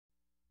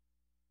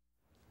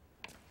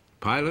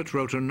Pilate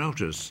wrote a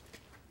notice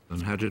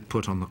and had it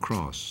put on the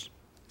cross.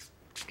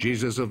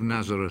 Jesus of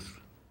Nazareth,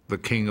 the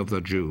King of the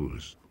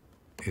Jews,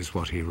 is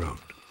what he wrote.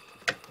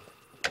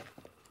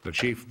 The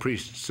chief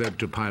priest said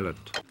to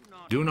Pilate,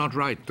 "Do not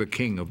write the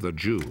King of the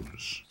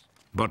Jews,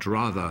 but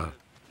rather..."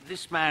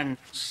 This man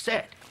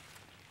said,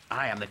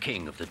 "I am the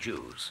King of the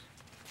Jews."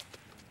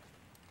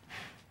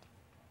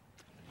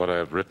 What I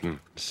have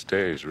written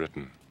stays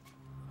written.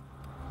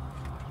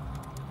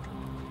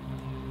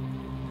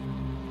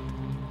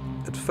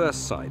 At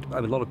first sight,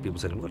 a lot of people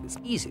said, well, it's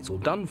easy, it's all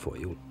done for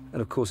you.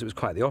 And of course, it was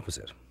quite the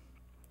opposite.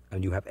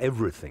 And you have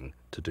everything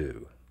to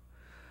do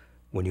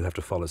when you have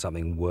to follow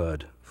something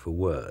word for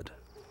word.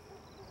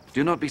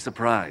 Do not be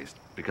surprised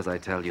because I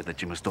tell you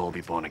that you must all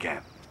be born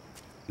again.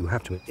 You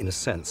have to, in a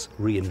sense,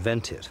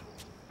 reinvent it.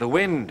 The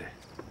wind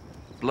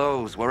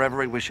blows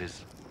wherever it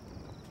wishes.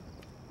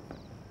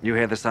 You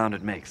hear the sound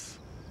it makes,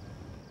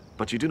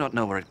 but you do not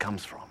know where it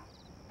comes from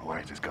or where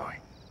it is going.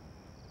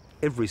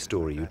 Every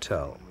story you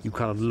tell, you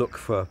kind of look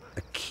for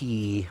a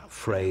key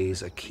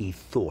phrase, a key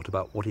thought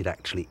about what it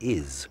actually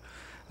is.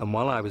 And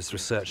while I was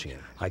researching it,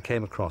 I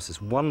came across this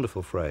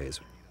wonderful phrase.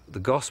 The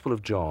Gospel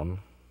of John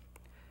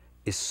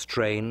is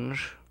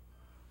strange,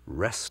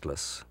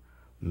 restless,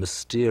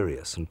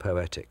 mysterious, and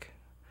poetic.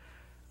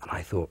 And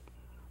I thought,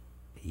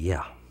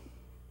 yeah,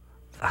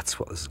 that's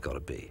what this has got to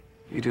be.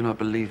 You do not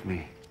believe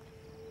me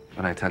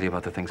when I tell you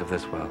about the things of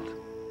this world.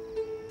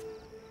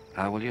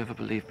 How will you ever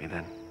believe me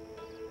then,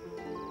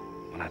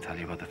 when I tell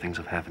you about the things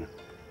of heaven?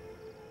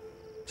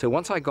 So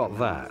once I got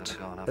that,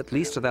 at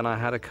least then I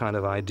had a kind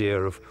of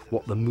idea of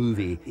what the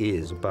movie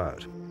is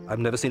about. I've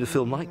never seen a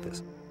film like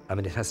this. I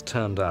mean, it has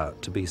turned out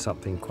to be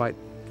something quite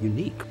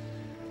unique.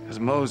 As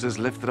Moses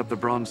lifted up the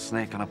bronze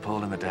snake on a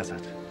pole in the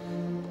desert,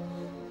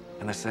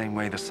 in the same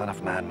way the Son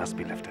of Man must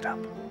be lifted up,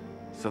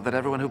 so that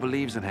everyone who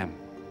believes in him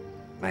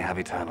may have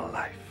eternal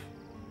life.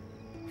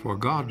 For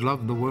God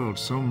loved the world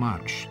so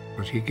much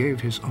that he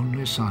gave his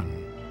only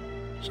Son,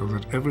 so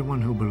that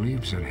everyone who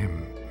believes in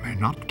him may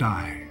not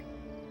die,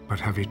 but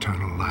have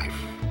eternal life.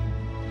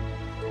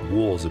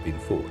 Wars have been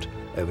fought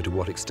over to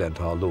what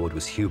extent our Lord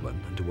was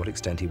human and to what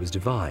extent he was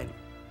divine.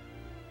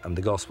 And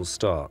the Gospel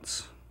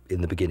starts, in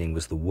the beginning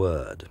was the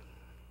Word.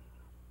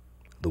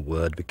 The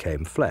Word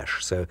became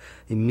flesh, so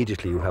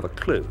immediately you have a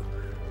clue.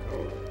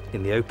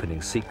 In the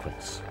opening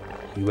sequence,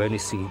 you only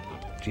see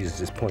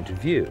Jesus' point of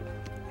view.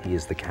 He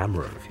is the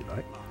camera, if you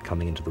like,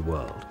 coming into the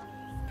world.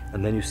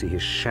 And then you see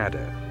his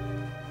shadow.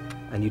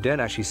 And you don't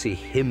actually see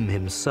him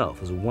himself.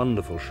 There's a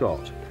wonderful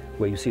shot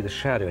where you see the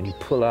shadow and you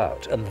pull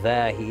out, and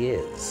there he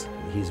is.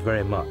 He's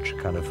very much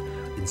kind of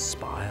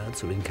inspired,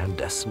 sort of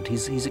incandescent.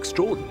 He's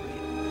extraordinary.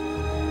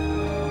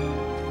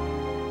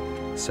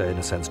 So in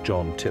a sense,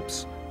 John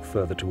tips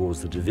further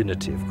towards the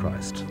divinity of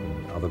Christ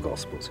than other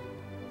Gospels.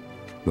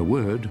 The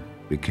Word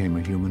became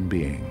a human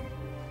being,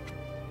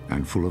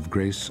 and full of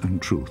grace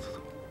and truth,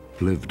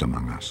 lived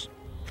among us.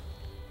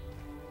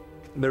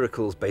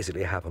 Miracles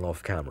basically happen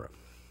off camera.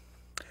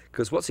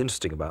 Because what's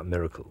interesting about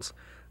miracles,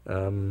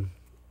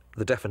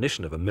 the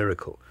definition of a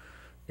miracle,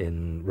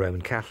 in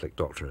Roman Catholic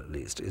doctrine at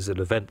least, is an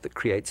event that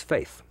creates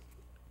faith.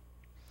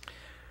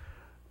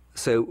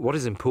 So what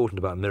is important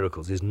about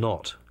miracles is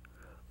not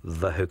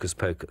the hocus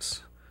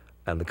pocus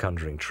and the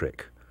conjuring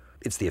trick.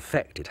 It's the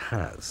effect it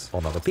has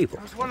on other people.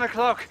 It was 1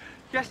 o'clock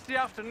yesterday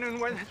afternoon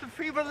when the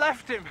fever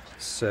left him.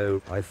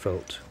 So I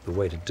felt the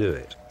way to do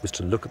it was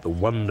to look at the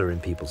wonder in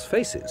people's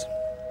faces.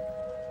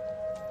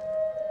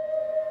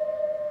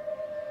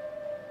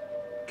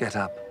 Get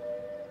up.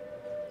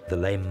 The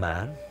lame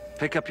man.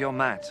 Pick up your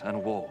mat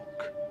and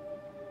walk.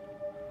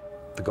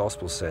 The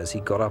Gospel says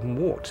he got up and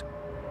walked.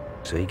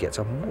 So he gets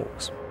up and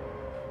walks.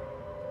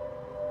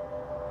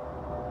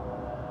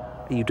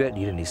 You don't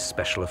need any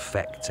special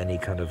effects, any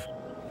kind of,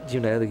 you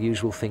know, the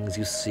usual things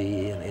you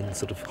see in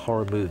sort of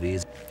horror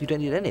movies. You don't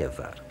need any of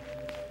that.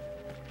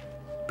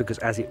 Because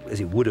as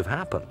it would have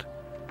happened,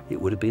 it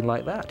would have been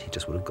like that. He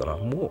just would have got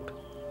up and walked.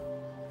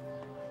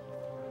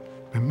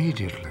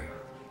 Immediately,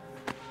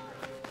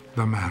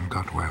 the man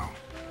got well.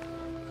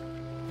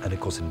 And of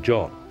course in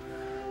John,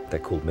 they're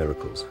called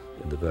miracles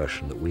in the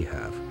version that we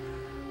have.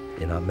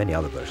 In many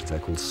other versions, they're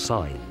called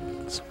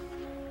signs.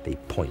 They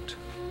point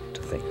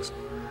to things.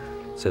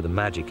 So the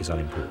magic is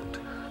unimportant.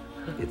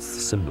 It's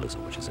the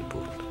symbolism which is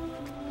important.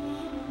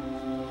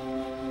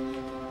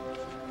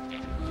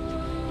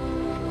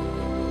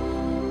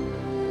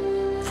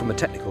 From a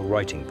technical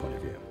writing point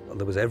of view,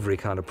 there was every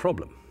kind of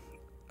problem.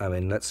 I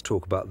mean, let's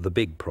talk about the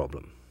big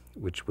problem,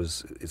 which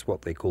is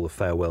what they call the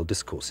farewell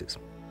discourses.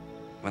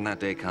 When that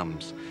day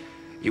comes,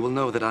 you will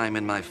know that I am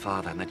in my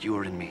Father and that you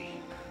are in me.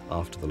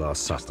 After the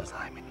Last Just Supper, as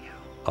I am in you.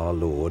 our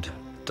Lord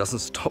doesn't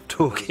stop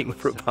talking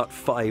for about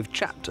 5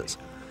 chapters.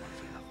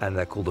 And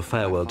they're called the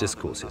farewell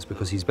discourses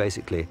because he's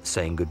basically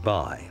saying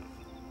goodbye.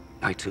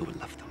 I too will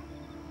love them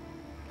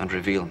and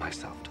reveal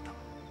myself to them.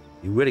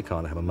 You really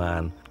can't have a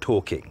man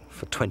talking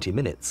for 20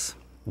 minutes.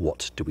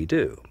 What do we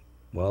do?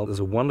 Well, there's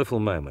a wonderful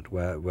moment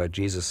where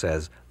Jesus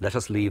says, "Let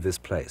us leave this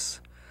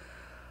place."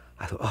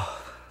 I thought,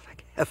 oh,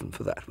 thank you. heaven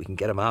for that. We can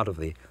get them out of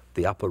the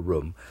upper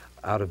room,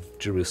 out of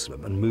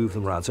Jerusalem, and move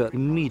them around. So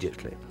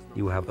immediately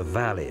you have a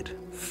valid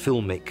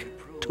filmic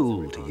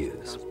tool to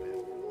use.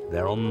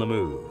 They're on the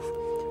move.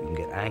 You can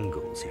get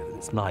angles.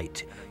 It's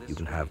night. You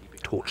can have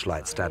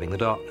torchlight stabbing the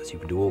darkness. You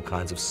can do all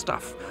kinds of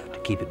stuff to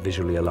keep it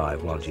visually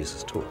alive while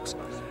Jesus talks.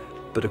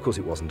 But of course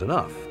it wasn't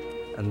enough.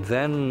 And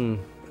then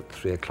at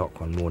 3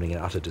 o'clock one morning in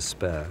utter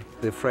despair,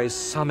 the phrase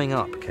summing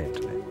up came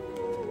to me.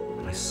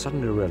 And I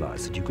suddenly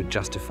realized that you could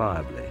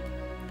justifiably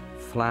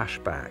flash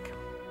back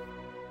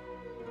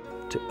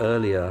to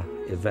earlier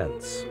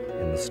events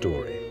in the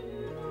story,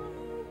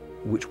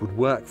 which would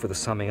work for the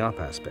summing up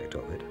aspect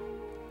of it,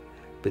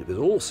 but it would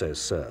also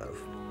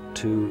serve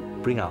to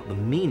bring out the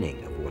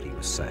meaning of what he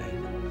was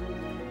saying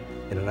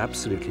in an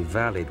absolutely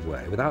valid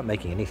way without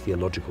making any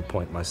theological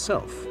point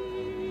myself.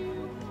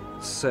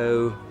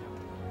 So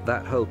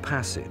that whole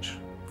passage,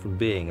 from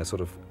being a sort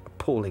of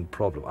appalling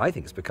problem, I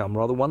think has become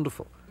rather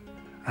wonderful.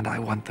 And I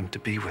want them to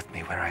be with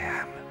me where I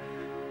am,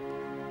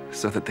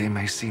 so that they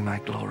may see my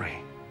glory,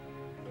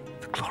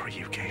 the glory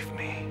you gave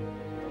me.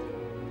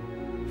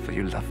 For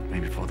you loved me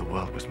before the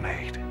world was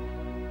made.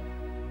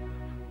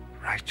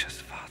 Righteous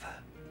Father.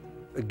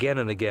 Again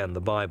and again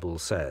the Bible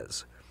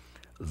says,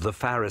 the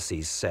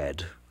Pharisees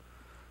said,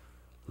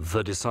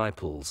 the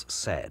disciples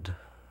said.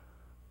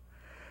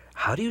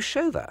 How do you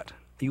show that?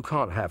 You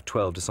can't have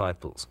 12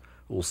 disciples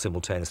all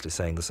simultaneously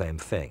saying the same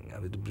thing. I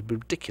mean, it would be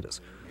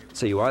ridiculous.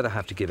 So you either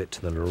have to give it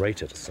to the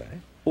narrator to say,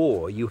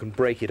 or you can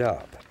break it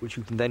up, which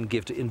you can then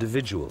give to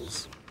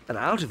individuals. And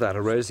out of that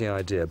arose the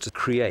idea to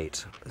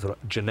create a sort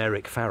of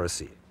generic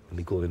Pharisee. And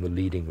we call him the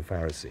leading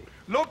Pharisee.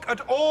 Look at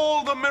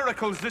all the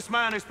miracles this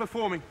man is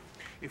performing.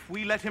 If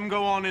we let him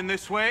go on in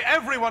this way,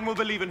 everyone will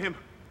believe in him.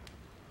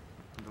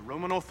 And the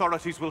Roman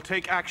authorities will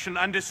take action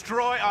and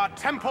destroy our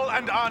temple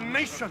and our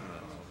nation.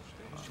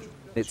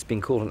 It's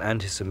been called an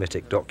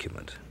anti-Semitic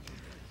document,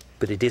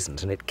 but it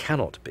isn't, and it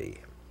cannot be,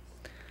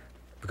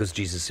 because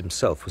Jesus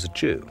himself was a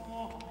Jew,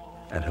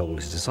 and all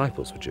his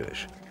disciples were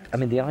Jewish. I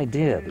mean, the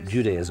idea that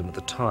Judaism at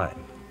the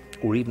time,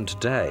 or even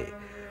today,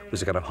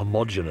 was a kind of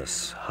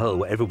homogenous whole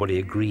where everybody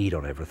agreed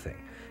on everything,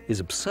 is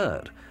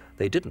absurd.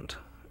 They didn't.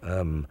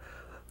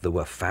 There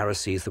were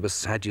Pharisees, there were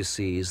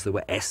Sadducees, there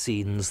were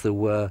Essenes, there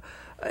were,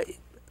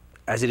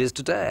 as it is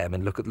today. I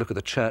mean, look at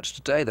the church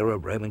today. There are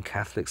Roman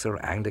Catholics, there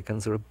are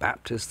Anglicans, there are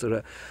Baptists, there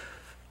are,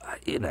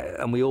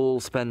 and we all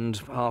spend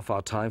half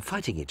our time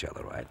fighting each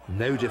other, right?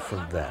 No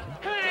different then.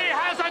 He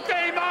has a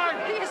demon!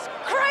 He's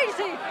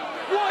crazy!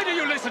 Why do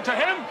you listen to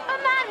him? A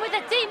man with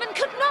a demon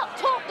could not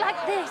talk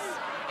like this.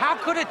 How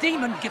could a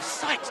demon give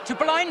sight to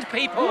blind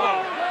people?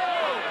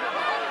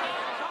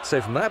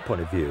 So from that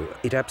point of view,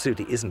 it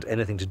absolutely isn't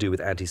anything to do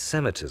with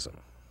anti-Semitism.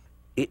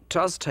 It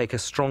does take a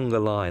stronger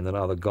line than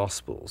other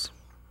Gospels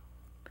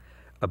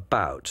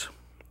about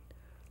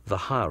the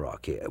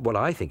hierarchy. What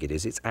I think it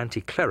is, it's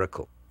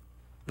anti-clerical.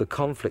 The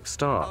conflict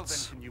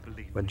starts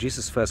when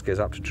Jesus first goes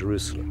up to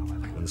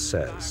Jerusalem and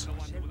says,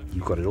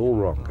 you've got it all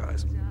wrong,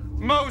 guys.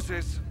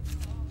 Moses,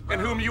 in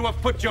whom you have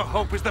put your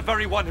hope, is the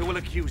very one who will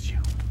accuse you.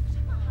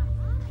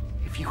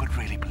 If you had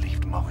really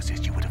believed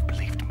Moses, you would have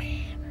believed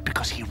me,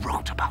 because he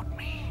wrote about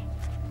me.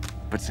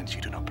 But since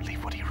you do not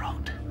believe what he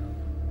wrote,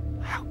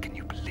 how can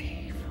you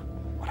believe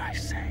what I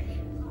say?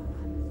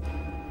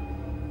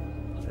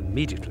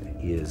 Immediately,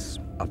 he is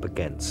up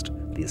against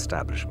the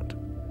establishment.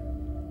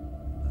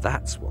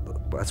 That's what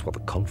the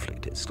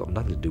conflict is. It's got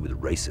nothing to do with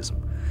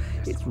racism.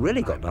 It's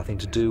really got nothing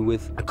to do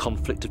with a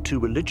conflict of two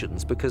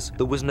religions, because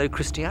there was no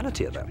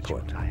Christianity at that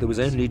point. There was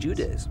only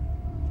Judaism.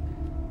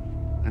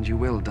 And you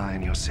will die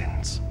in your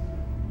sins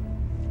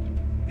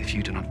if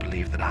you do not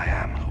believe that I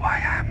am who I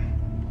am.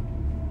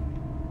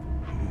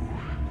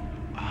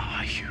 Who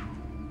are you?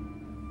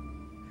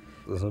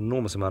 There's an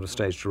enormous amount of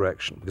stage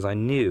direction, because I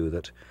knew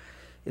that,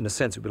 in a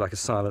sense, it would be like a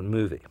silent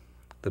movie,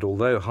 that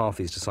although half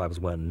these disciples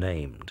weren't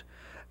named,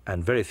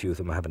 and very few of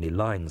them have any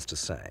lines to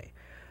say,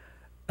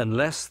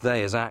 unless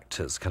they, as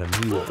actors, kind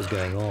of knew what was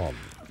going on,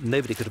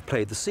 nobody could have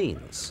played the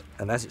scenes.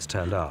 And as it's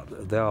turned out,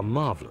 they are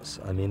marvelous.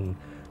 I mean,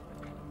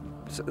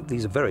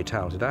 these are very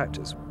talented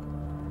actors.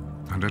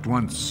 And at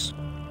once,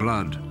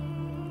 blood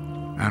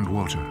and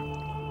water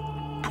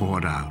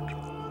poured out.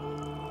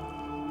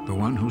 The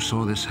one who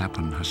saw this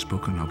happen has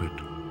spoken of it,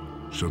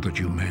 so that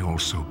you may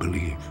also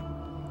believe.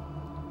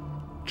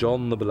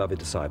 John, the beloved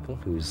disciple,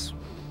 who's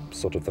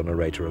sort of the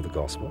narrator of the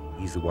gospel,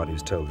 he's the one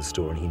who's told the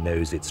story and he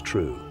knows it's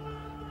true.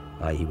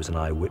 He was an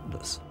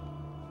eyewitness.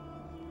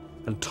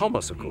 And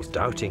Thomas, of course,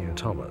 doubting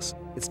Thomas.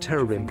 It's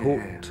terribly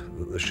important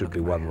that there should be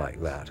one like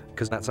that,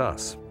 because that's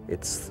us.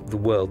 It's the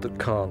world that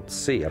can't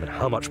see. I mean,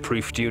 how much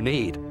proof do you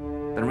need?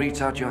 Then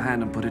reach out your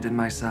hand and put it in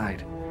my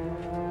side.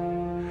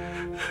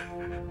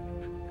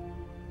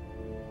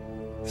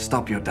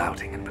 Stop your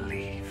doubting and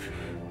believe.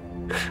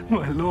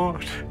 My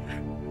Lord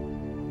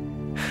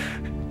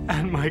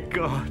and my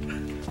God.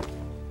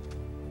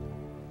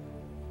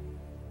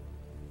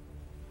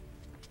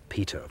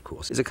 Peter, of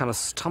course, is a kind of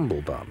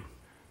stumblebum.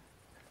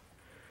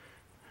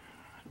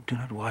 Do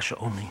not wash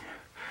only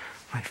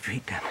my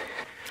feet, then.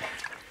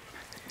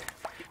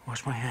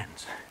 Wash my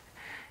hands.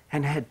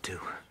 And head, too.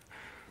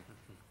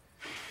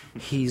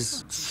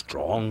 He's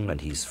strong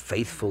and he's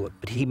faithful,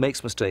 but he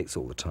makes mistakes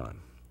all the time.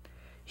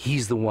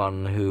 He's the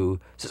one who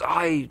says,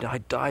 I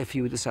die for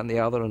you, this and the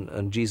other,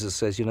 and Jesus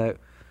says, you know,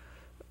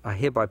 I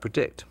hereby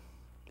predict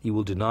you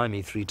will deny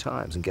me 3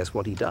 times, and guess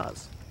what he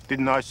does?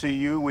 Didn't I see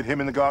you with him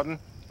in the garden?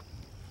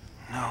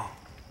 No.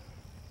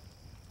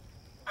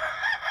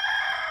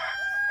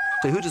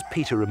 So who does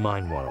Peter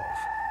remind one of?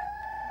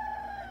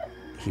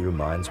 He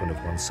reminds one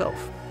of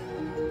oneself.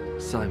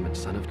 Simon,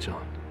 son of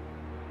John,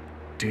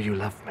 do you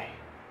love me?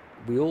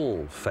 We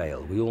all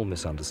fail, we all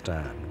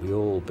misunderstand, we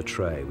all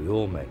betray, we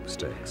all make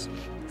mistakes.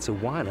 So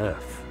why on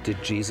earth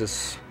did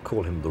Jesus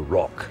call him the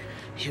rock?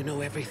 You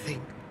know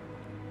everything.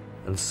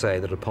 And say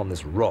that upon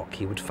this rock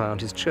he would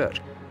found his church?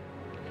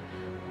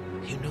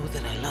 You know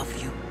that I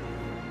love you.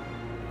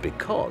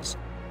 Because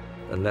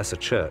unless a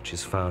church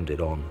is founded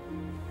on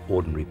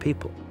ordinary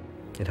people,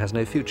 it has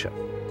no future.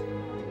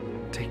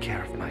 Take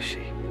care of my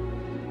sheep.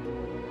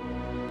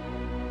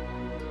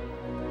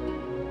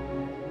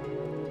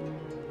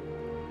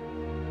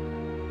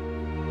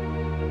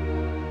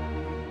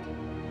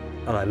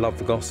 And I love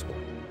the gospel.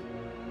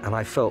 And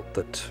I felt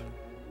that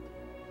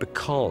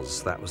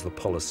because that was the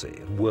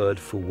policy, word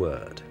for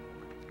word,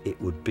 it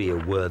would be a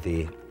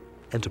worthy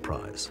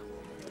enterprise.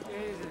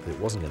 It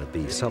wasn't going to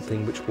be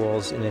something which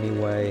was in any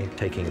way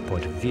taking a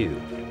point of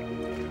view.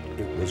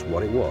 It was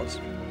what it was,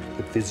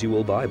 the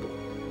visual Bible.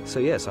 So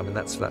yes, I mean,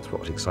 that's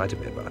what excited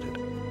me about it.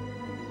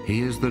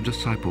 He is the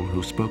disciple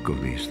who spoke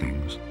of these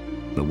things,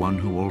 the one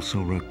who also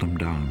wrote them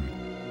down.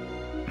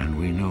 And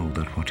we know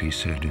that what he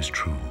said is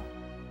true.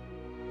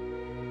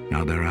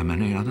 Now there are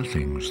many other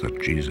things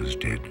that Jesus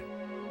did.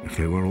 If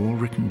they were all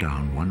written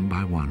down one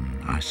by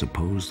one, I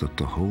suppose that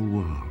the whole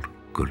world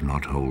could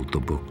not hold the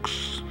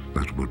books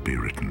that would be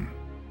written.